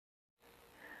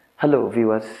Hello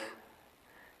viewers,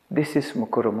 this is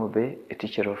Mokoro Mobe, a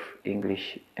teacher of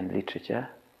English and Literature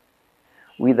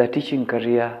with a teaching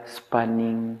career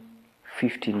spanning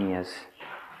 15 years.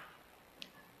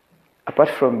 Apart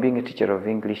from being a teacher of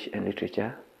English and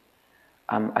Literature,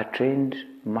 I'm a trained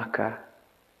marker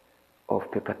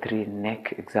of Paper 3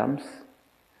 NEC exams,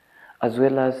 as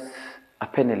well as a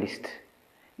panelist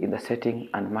in the setting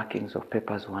and markings of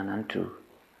Papers 1 and 2.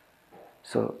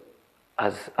 So,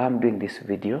 as I'm doing this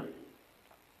video,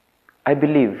 I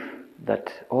believe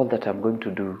that all that I'm going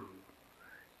to do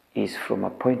is from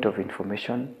a point of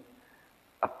information,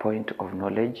 a point of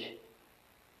knowledge,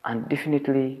 and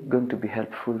definitely going to be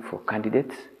helpful for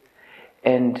candidates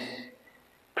and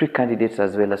pre-candidates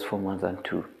as well as Form 1 and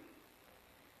 2.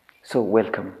 So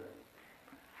welcome.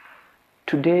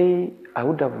 Today I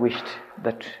would have wished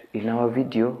that in our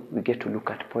video we get to look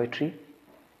at poetry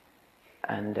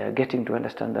and getting to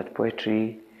understand that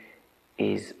poetry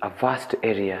is a vast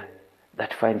area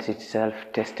that finds itself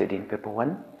tested in Paper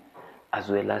 1 as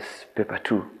well as Paper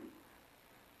 2.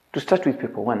 To start with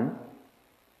Paper 1,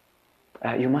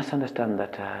 you must understand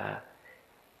that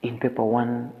in Paper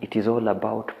 1 it is all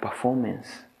about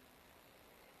performance,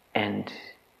 and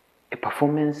a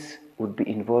performance would be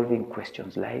involving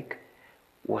questions like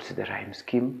what's the rhyme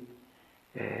scheme,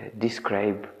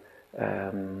 describe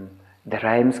the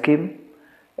rhyme scheme,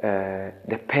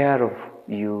 the pair of,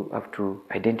 you have to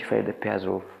identify the pairs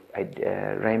of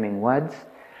rhyming words,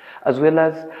 as well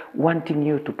as wanting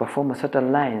you to perform a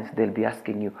certain lines. They'll be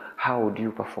asking you, how do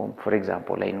you perform, for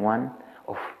example, line 1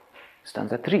 of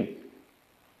stanza 3.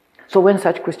 So when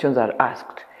such questions are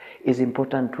asked, it's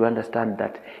important to understand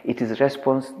that it is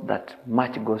response that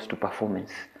much goes to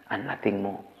performance and nothing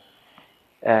more.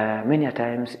 Many a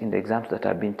times in the exams that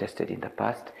have been tested in the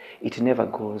past, it never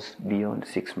goes beyond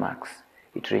 6 marks.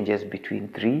 It ranges between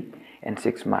 3 and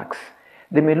 6 marks.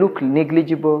 They may look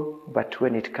negligible, but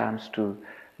when it comes to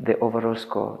the overall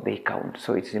score, they count.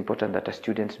 So it's important that the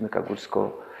students make a good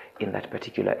score in that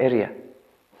particular area.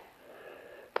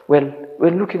 Well,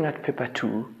 when looking at Paper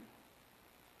 2,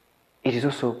 it is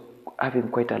also having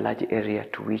quite a large area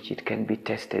to which it can be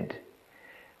tested.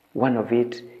 One of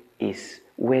it is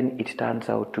when it turns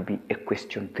out to be a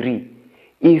question 3,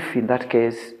 if in that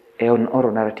case an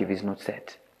oral narrative is not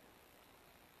set.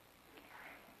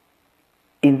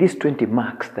 In these 20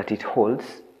 marks that it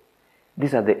holds,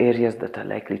 these are the areas that are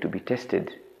likely to be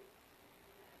tested.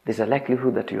 There's a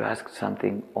likelihood that you ask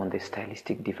something on the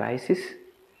stylistic devices,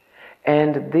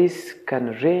 and this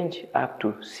can range up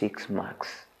to 6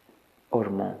 marks or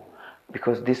more,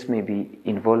 because this may be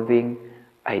involving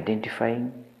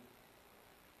identifying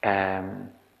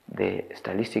the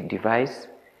stylistic device,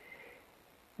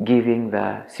 giving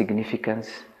the significance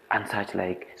and such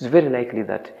like. It's very likely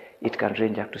that it can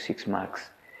range up to 6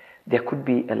 marks. There could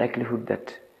be a likelihood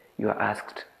that you are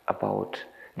asked about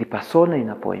the persona in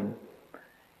a poem,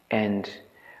 and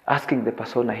asking the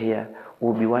persona here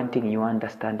will be wanting your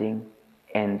understanding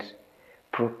and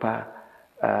proper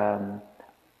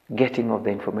getting of the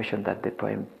information that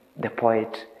the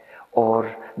poet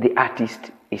or the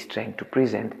artist is trying to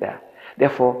present there.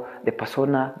 Therefore, the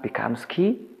persona becomes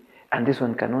key, and this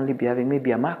one can only be having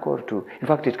maybe a mark or 2. In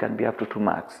fact, it can be up to 2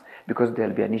 marks, because there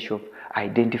will be an issue of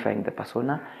identifying the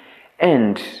persona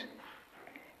and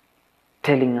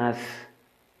telling us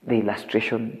the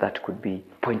illustration that could be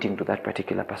pointing to that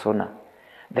particular persona.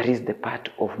 There is the part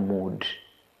of mood.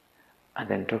 And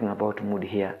then talking about mood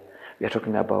here, we are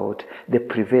talking about the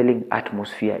prevailing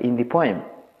atmosphere in the poem.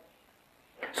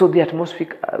 So the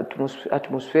atmospheric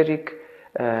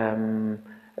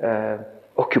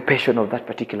occupation of that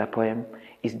particular poem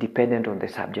is dependent on the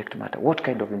subject matter. What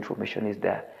kind of information is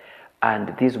there?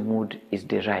 And this mood is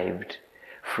derived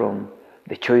from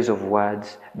the choice of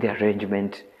words, the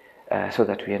arrangement, so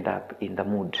that we end up in the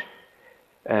mood.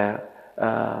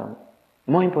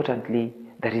 More importantly,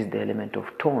 there is the element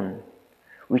of tone,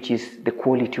 which is the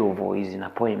quality of voice in a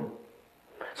poem.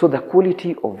 So the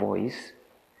quality of voice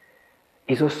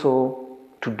is also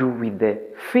to do with the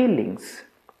feelings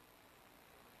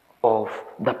of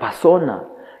the persona,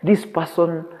 this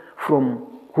person from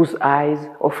whose eyes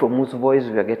or from whose voice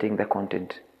we are getting the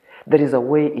content. There is a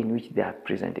way in which they are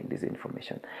presenting this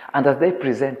information. And as they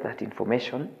present that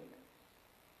information,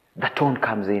 the tone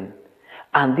comes in.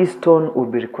 And this tone will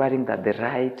be requiring that the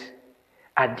right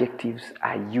adjectives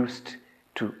are used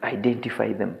to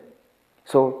identify them.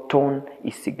 So tone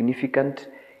is significant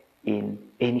in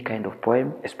any kind of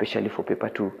poem, especially for Paper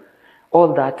 2.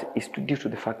 All that is due to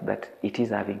the fact that it is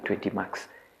having 20 marks.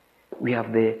 We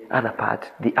have the other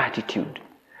part, the attitude.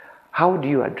 How do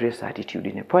you address attitude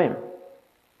in a poem?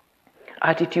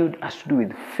 Attitude has to do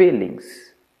with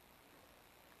feelings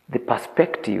the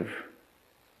perspective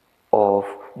of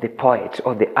the poet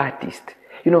or the artist.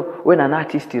 You know, when an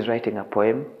artist is writing a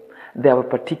poem, they have a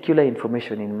particular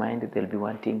information in mind that they'll be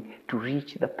wanting to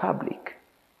reach the public.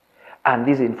 And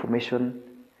this information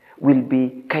will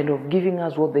be kind of giving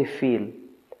us what they feel,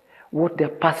 what their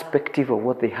perspective of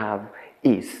what they have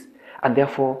is. And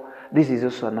therefore, this is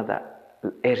also another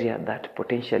area that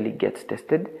potentially gets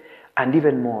tested, and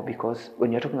even more because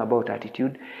when you're talking about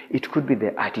attitude, it could be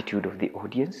the attitude of the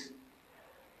audience,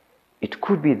 it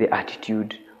could be the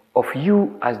attitude of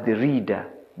you as the reader,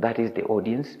 that is the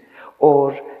audience,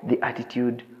 or the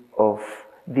attitude of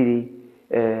the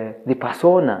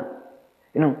persona.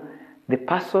 You know, the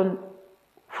person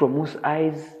from whose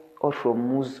eyes or from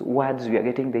whose words we are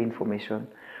getting the information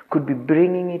could be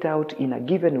bringing it out in a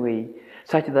given way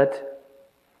such that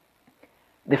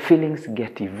the feelings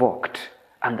get evoked,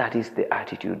 and that is the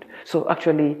attitude. So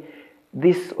actually,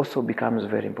 this also becomes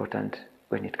very important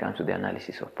when it comes to the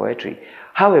analysis of poetry.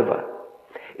 However,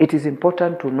 it is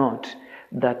important to note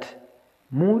that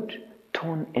mood,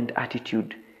 tone, and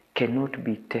attitude cannot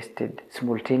be tested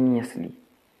simultaneously.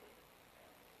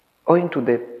 Owing to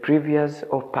the previous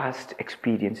or past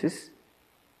experiences,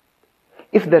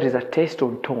 if there is a test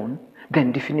on tone,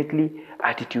 then definitely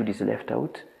attitude is left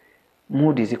out,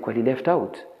 mood is equally left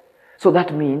out. So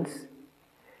that means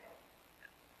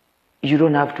you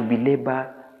don't have to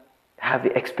belabor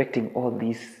expecting all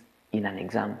this in an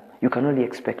exam. You can only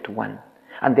expect one.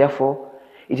 And therefore,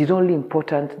 it is only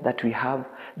important that we have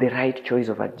the right choice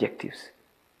of adjectives.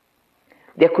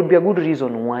 There could be a good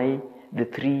reason why the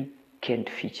three can't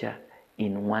feature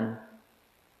in one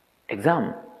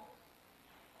exam.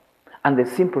 And the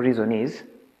simple reason is,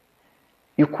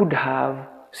 you could have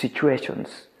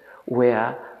situations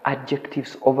where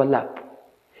adjectives overlap.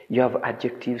 You have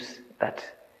adjectives that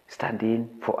stand in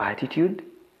for attitude,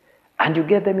 and you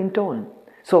get them in tone.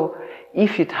 So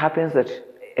if it happens that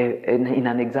in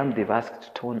an exam they've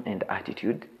asked tone and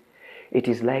attitude, it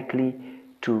is likely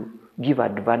to give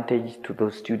advantage to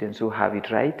those students who have it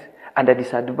right, and a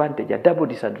disadvantage, a double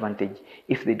disadvantage,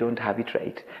 if they don't have it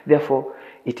right. Therefore,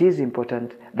 it is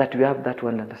important that we have that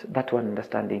one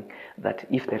understanding that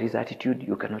if there is attitude,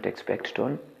 you cannot expect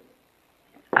tone.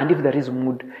 And if there is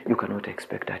mood, you cannot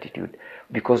expect attitude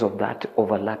because of that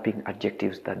overlapping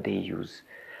adjectives that they use.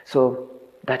 So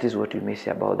that is what we may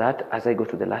say about that. As I go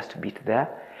to the last bit there,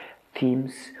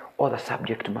 themes or the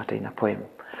subject matter in a poem.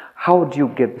 How do you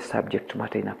get the subject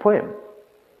matter in a poem?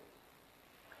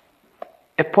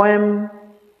 A poem,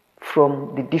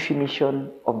 from the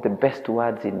definition of the best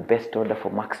words in best order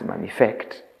for maximum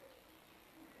effect,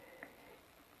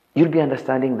 you'll be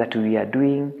understanding that we are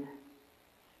doing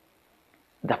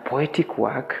the poetic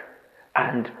work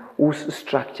and whose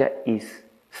structure is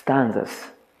stanzas,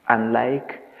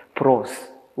 unlike prose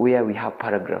where we have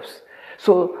paragraphs.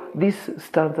 So these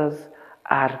stanzas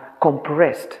are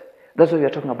compressed. That's why we are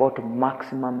talking about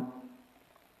maximum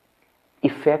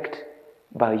effect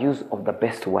by use of the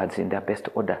best words in their best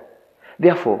order.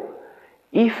 Therefore,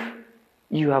 if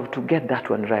you have to get that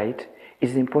one right,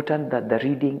 it's important that the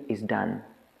reading is done.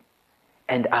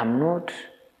 And I'm not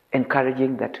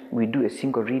encouraging that we do a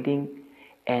single reading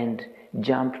and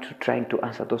jump to trying to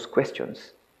answer those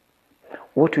questions.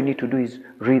 What we need to do is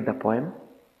read the poem,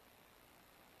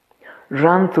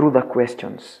 run through the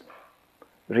questions,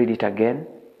 read it again,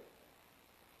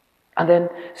 and then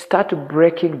start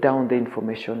breaking down the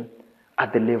information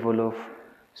at the level of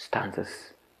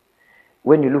stanzas.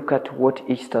 When you look at what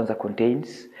each stanza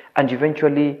contains and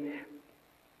eventually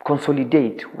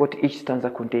consolidate what each stanza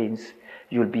contains,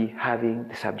 you'll be having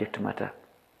the subject matter.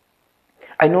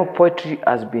 I know poetry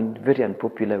has been very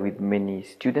unpopular with many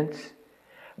students,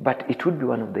 but it would be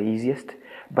one of the easiest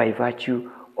by virtue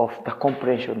of the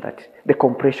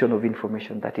compression of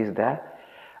information that is there,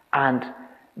 and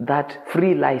that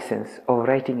free license of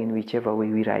writing in whichever way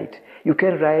we write. You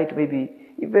can write maybe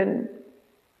even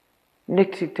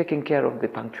taking care of the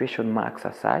punctuation marks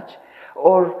as such,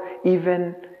 or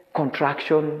even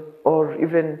contraction, or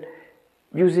even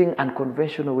using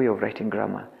unconventional way of writing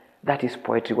grammar. That is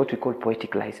poetry, what we call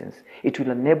poetic license. It will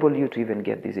enable you to even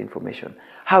get this information.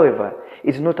 However,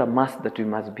 it's not a must that we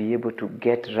must be able to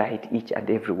get right each and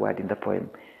every word in the poem.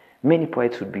 Many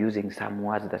poets would be using some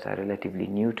words that are relatively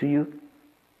new to you.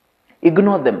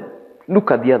 Ignore them.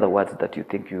 Look at the other words that you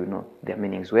think you know their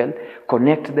meanings well.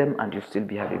 Connect them and you'll still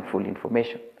be having full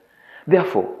information.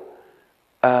 Therefore,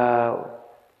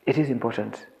 it is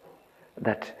important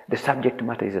that the subject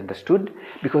matter is understood,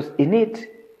 because in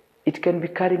it can be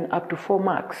carrying up to 4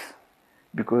 marks,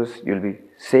 because you'll be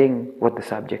saying what the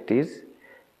subject is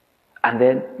and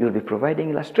then you'll be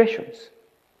providing illustrations.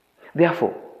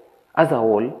 Therefore, As a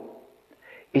whole,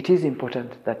 it is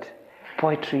important that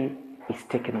poetry is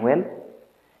taken well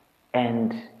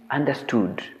and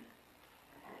understood.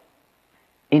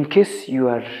 In case you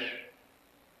are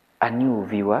a new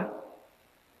viewer,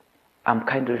 I'm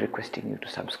kindly requesting you to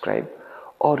subscribe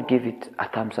or give it a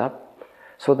thumbs up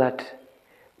so that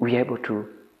we are able to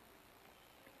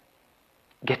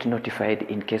get notified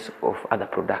in case of other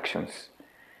productions.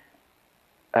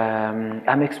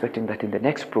 I'm expecting that in the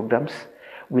next programs,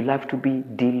 we'll have to be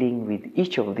dealing with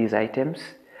each of these items,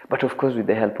 but of course with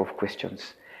the help of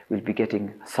questions. We'll be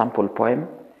getting a sample poem,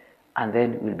 and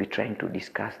then we'll be trying to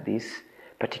discuss these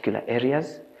particular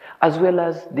areas, as well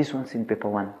as these ones in paper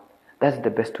 1. That's the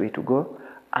best way to go,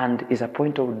 and is a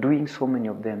point of doing so many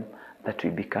of them that we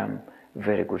become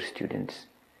very good students.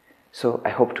 So I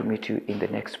hope to meet you in the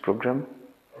next program.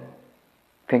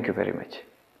 Thank you very much.